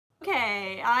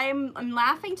Okay, I'm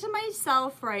laughing to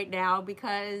myself right now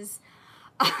because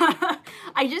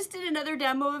I just did another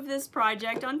demo of this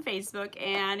project on Facebook,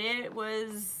 and it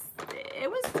was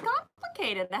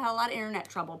complicated. I had a lot of internet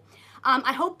trouble.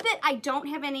 I hope that I don't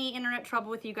have any internet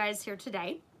trouble with you guys here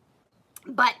today.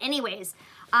 But anyways,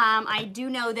 I do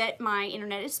know that my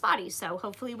internet is spotty, so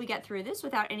hopefully we get through this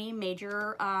without any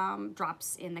major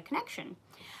drops in the connection.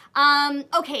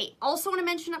 Okay, also want to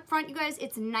mention up front, you guys,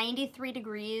 it's 93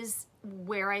 degrees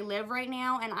where I live right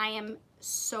now, and I am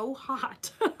so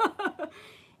hot.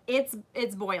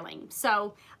 It's boiling.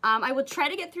 So I will try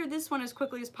to get through this one as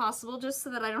quickly as possible, just so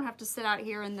that I don't have to sit out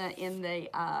here in the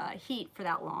heat for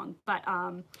that long. But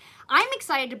I'm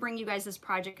excited to bring you guys this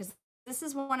project because this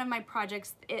is one of my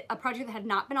projects, a project that had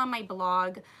not been on my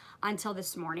blog until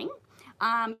this morning.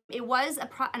 It was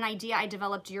an idea I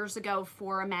developed years ago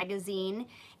for a magazine,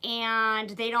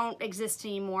 and they don't exist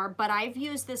anymore, but I've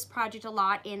used this project a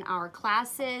lot in our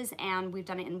classes, and we've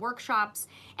done it in workshops,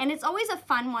 and it's always a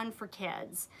fun one for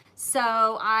kids.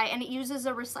 So and it uses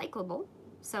a recyclable,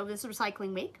 so this is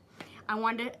recycling week. I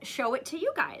wanted to show it to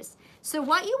you guys. So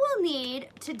what you will need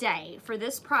today for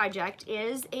this project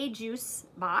is a juice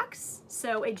box.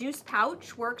 So a juice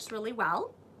pouch works really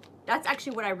well. That's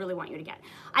actually what I really want you to get.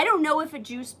 I don't know if a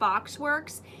juice box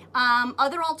works.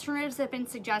 Other alternatives that have been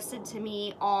suggested to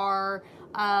me are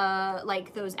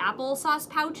like those applesauce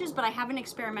pouches, but I haven't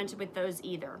experimented with those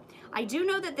either. I do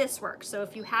know that this works. So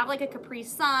if you have like a Capri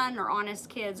Sun or Honest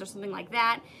Kids or something like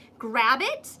that, grab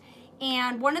it.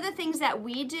 And one of the things that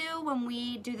we do when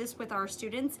we do this with our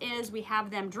students is we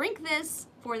have them drink this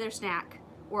for their snack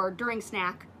or during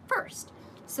snack first,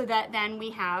 so that then we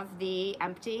have the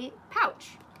empty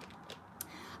pouch.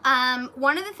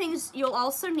 One of the things you'll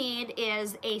also need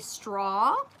is a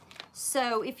straw.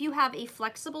 So if you have a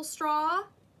flexible straw,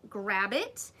 grab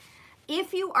it.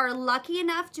 If you are lucky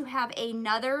enough to have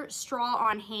another straw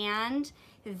on hand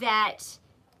that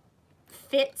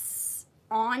fits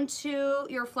onto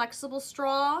your flexible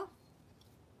straw,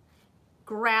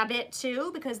 grab it too,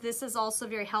 because this is also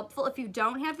very helpful. If you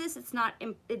don't have this, it's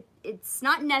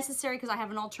not necessary because I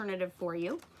have an alternative for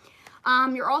you.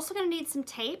 You're also going to need some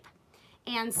tape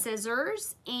and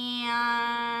scissors,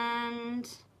 and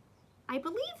I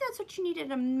believe that's what you need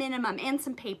at a minimum, and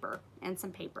some paper, and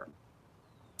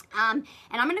I'm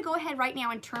going to go ahead right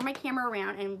now and turn my camera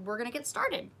around, and we're going to get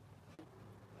started.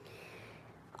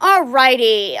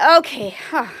 Alrighty, okay,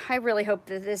 I really hope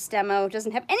that this demo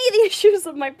doesn't have any of the issues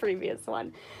of my previous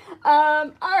one.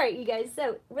 Alright, you guys,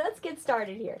 so let's get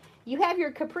started here. You have your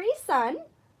Capri Sun,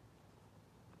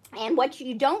 and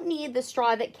you don't need the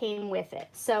straw that came with it.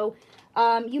 So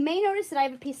you may notice that I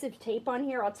have a piece of tape on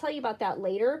here. I'll tell you about that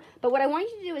later. But what I want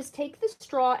you to do is take the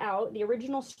straw out, the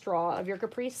original straw of your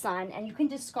Capri Sun, and you can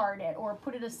discard it or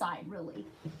put it aside, really.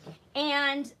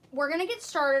 And we're going to get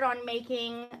started on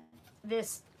making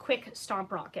this quick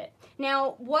Stomp rocket.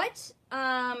 Now, we're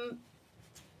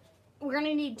going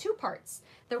to need two parts.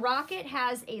 The rocket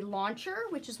has a launcher,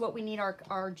 which is what we need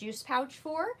our juice pouch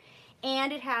for,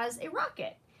 and it has a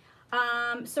rocket.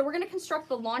 So we're going to construct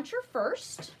the launcher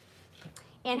first.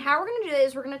 And how we're going to do it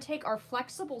is we're going to take our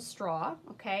flexible straw,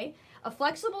 okay? A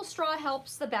flexible straw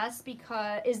is the best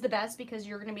because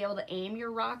you're going to be able to aim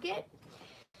your rocket.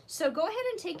 So go ahead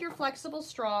and take your flexible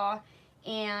straw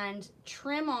and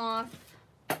trim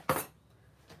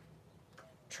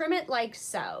it like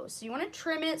so. So you want to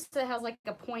trim it so it has like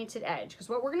a pointed edge, because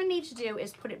what we're going to need to do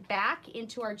is put it back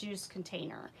into our juice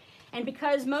container. And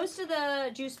because most of the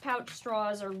juice pouch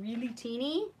straws are really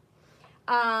teeny,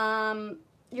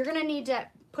 you're going to need to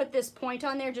put this point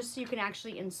on there just so you can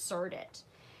actually insert it.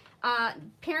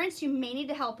 Parents, you may need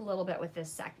to help a little bit with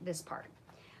this part.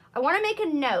 I want to make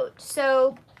a note.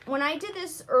 So when I did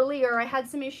this earlier, I had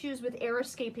some issues with air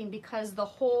escaping because the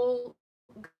hole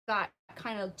got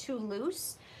kind of too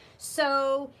loose.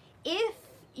 So if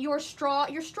your straw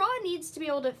needs to be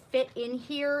able to fit in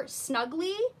here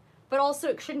snugly, but also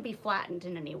it shouldn't be flattened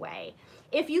in any way.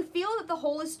 If you feel that the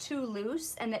hole is too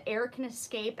loose and that air can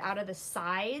escape out of the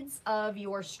sides of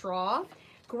your straw,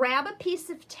 grab a piece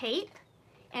of tape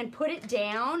and put it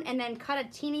down, and then cut a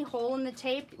teeny hole in the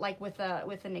tape, like with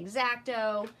an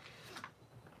X-Acto.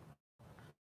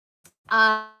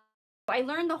 I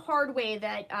learned the hard way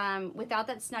that without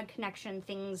that snug connection,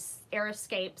 air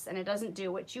escapes and it doesn't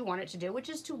do what you want it to do, which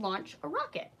is to launch a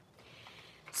rocket.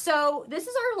 So this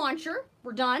is our launcher.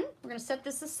 We're done. We're going to set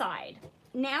this aside.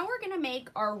 Now we're going to make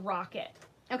our rocket.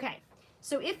 Okay,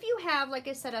 so if you have, like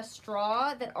I said, a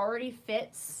straw that already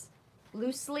fits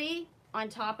loosely on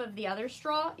top of the other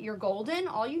straw, you're golden.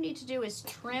 All you need to do is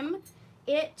trim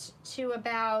it to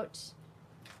about,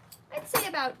 I'd say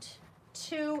about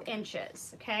 2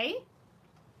 inches, okay?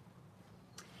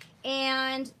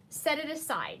 And set it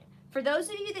aside. For those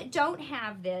of you that don't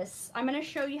have this, I'm going to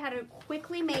show you how to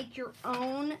quickly make your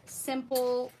own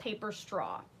simple paper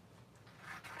straw.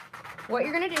 What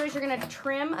you're going to do is you're going to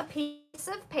trim a piece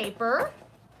of paper.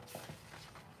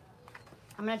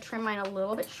 I'm going to trim mine a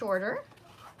little bit shorter.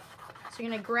 So you're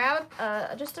going to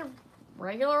grab just a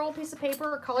regular old piece of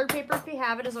paper, or colored paper if you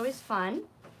have it, is always fun.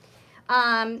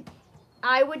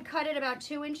 I would cut it about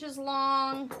 2 inches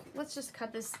long. Let's just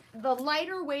cut this. The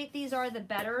lighter weight these are, the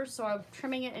better. So I'm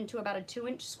trimming it into about a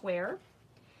 2-inch square.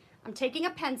 I'm taking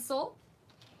a pencil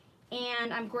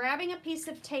and I'm grabbing a piece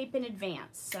of tape in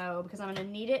advance. So because I'm going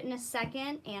to need it in a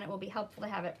second and it will be helpful to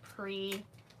have it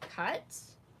pre-cut.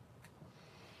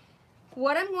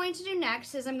 What I'm going to do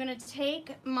next is I'm going to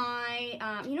take my,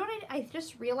 you know what, I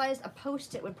just realized a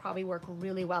Post-it would probably work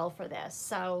really well for this.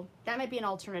 So that might be an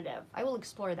alternative. I will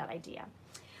explore that idea.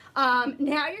 Now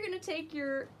you're going to take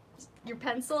your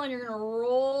pencil and you're going to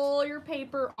roll your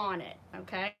paper on it,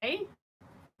 okay?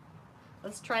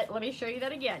 Let's try it. Let me show you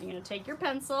that again. You're going to take your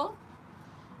pencil,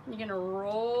 and you're going to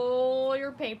roll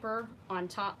your paper on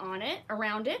it,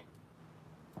 around it,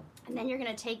 and then you're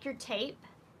going to take your tape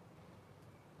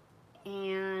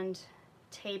and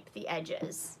tape the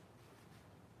edges.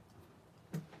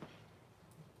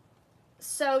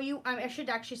 So I should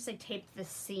actually say tape the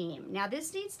seam. Now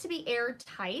this needs to be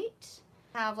airtight.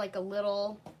 Have like a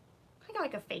little, kind of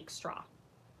like a fake straw,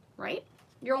 right?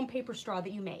 Your own paper straw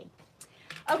that you made.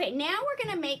 Okay, now we're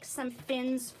gonna make some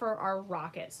fins for our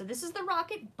rocket. So this is the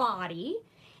rocket body.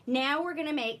 Now we're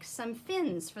gonna make some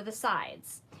fins for the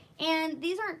sides. And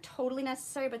these aren't totally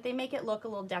necessary, but they make it look a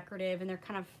little decorative, and they're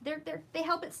kind of, they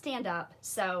help it stand up.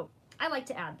 So I like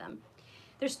to add them.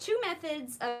 There's 2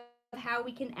 methods of how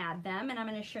we can add them, and I'm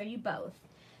going to show you both.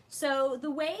 So the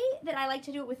way that I like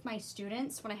to do it with my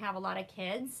students when I have a lot of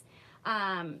kids,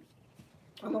 when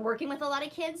we're working with a lot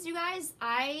of kids, you guys,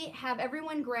 I have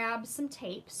everyone grab some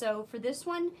tape. So for this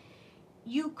one,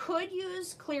 you could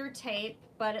use clear tape,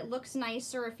 but it looks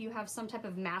nicer if you have some type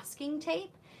of masking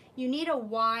tape. You need a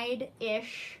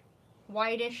whitish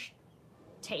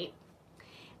tape,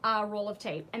 roll of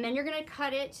tape. And then you're gonna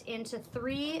cut it into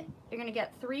 3, you're gonna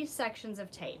get 3 sections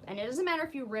of tape. And it doesn't matter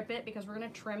if you rip it because we're gonna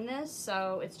trim this,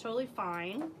 so it's totally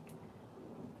fine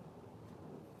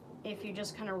if you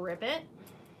just kind of rip it.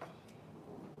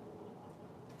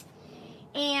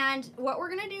 And what we're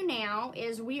gonna do now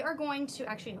is we're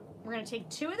gonna take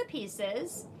 2 of the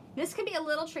pieces. This can be a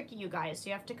little tricky, you guys, so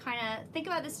you have to kind of think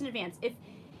about this in advance.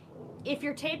 If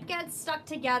your tape gets stuck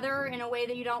together in a way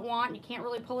that you don't want and you can't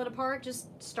really pull it apart,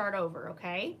 just start over,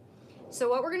 okay? So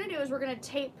what we're gonna do is we're gonna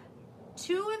tape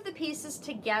 2 of the pieces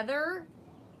together,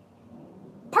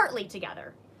 partly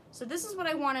together. So this is what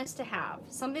I want us to have,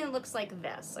 something that looks like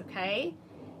this, okay?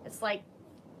 It's like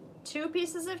 2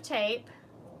 pieces of tape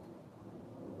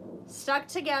stuck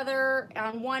together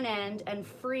on one end and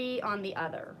free on the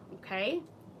other, okay?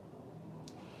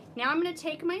 Now I'm going to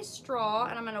take my straw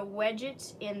and I'm going to wedge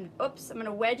it in, I'm going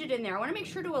to wedge it in there. I want to make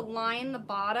sure to align the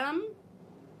bottom.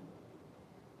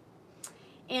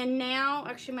 And now,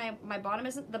 actually my bottom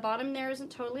isn't, the bottom there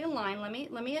isn't totally aligned.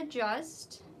 Let me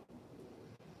adjust.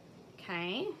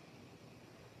 Okay.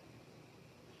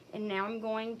 And now I'm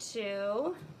going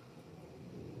to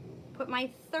put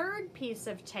my 3rd piece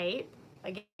of tape.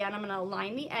 Again, I'm going to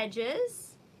align the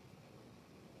edges.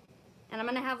 And I'm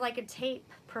going to have like a tape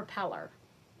propeller.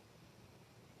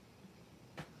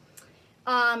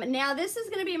 Now this is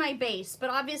going to be my base, but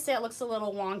obviously it looks a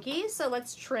little wonky, so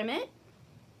let's trim it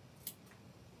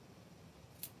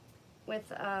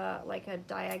with like a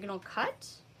diagonal cut.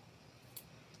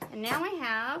 And now I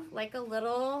have like a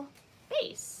little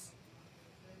base.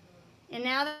 And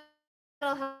now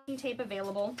that'll have tape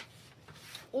available,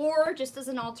 or just as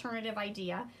an alternative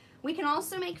idea, we can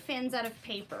also make fins out of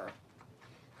paper.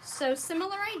 So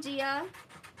similar idea.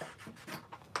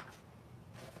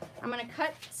 I'm going to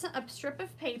cut a strip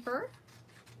of paper.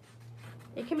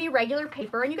 It can be regular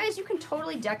paper. And you guys, you can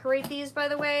totally decorate these, by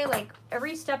the way. Like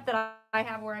every step that I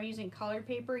have where I'm using colored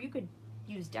paper, you could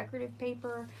use decorative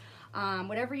paper,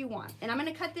 whatever you want. And I'm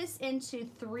going to cut this into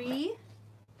 3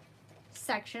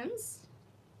 sections.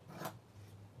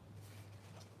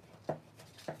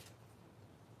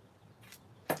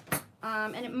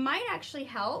 And it might actually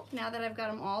help now that I've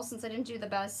got them all, since I didn't do the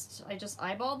best, I just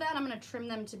eyeballed that. I'm going to trim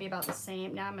them to be about the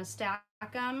same. Now I'm going to stack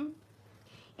them.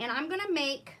 And I'm going to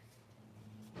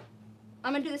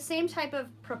do the same type of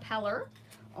propeller,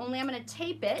 only I'm going to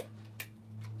tape it.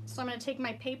 So I'm going to take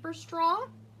my paper straw.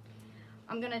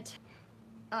 I'm going to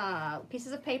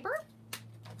pieces of paper.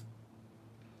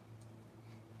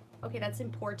 Okay, that's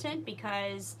important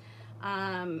because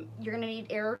you're gonna need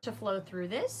air to flow through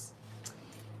this.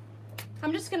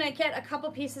 I'm just gonna get a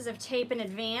couple pieces of tape in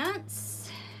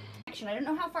advance. I don't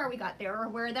know how far we got there or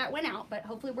where that went out, but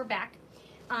hopefully we're back.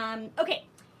 Okay,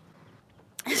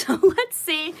 so let's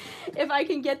see if I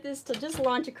can get this to just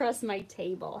launch across my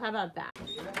table. How about that?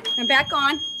 I'm back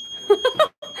on.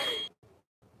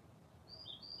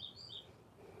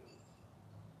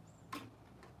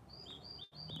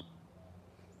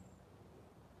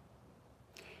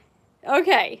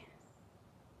 Okay.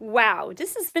 Wow,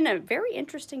 this has been a very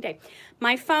interesting day.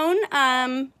 My phone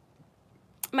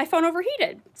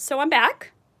overheated, so I'm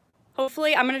back.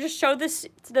 Hopefully, I'm gonna just show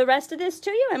the rest of this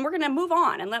to you, and we're gonna move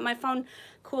on and let my phone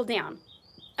cool down.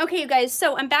 Okay, you guys,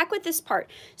 so I'm back with this part.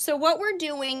 So what we're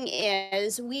doing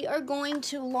is we are going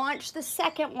to launch the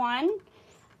second one.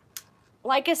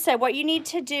 Like I said, what you need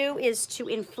to do is to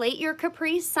inflate your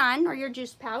Capri Sun or your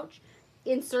juice pouch,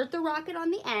 insert the rocket on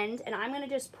the end, and I'm gonna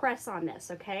just press on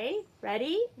this, okay?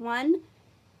 Ready? 1,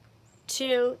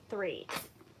 2, 3.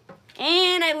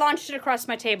 And I launched it across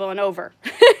my table and over.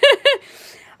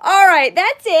 All right,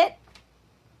 that's it.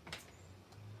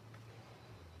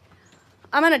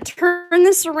 I'm gonna turn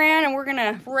this around and we're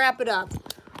gonna wrap it up.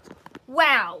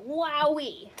 Wow,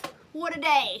 wowee, what a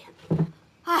day.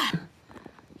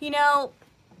 You know,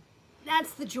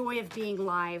 that's the joy of being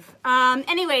live.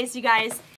 Anyways, you guys,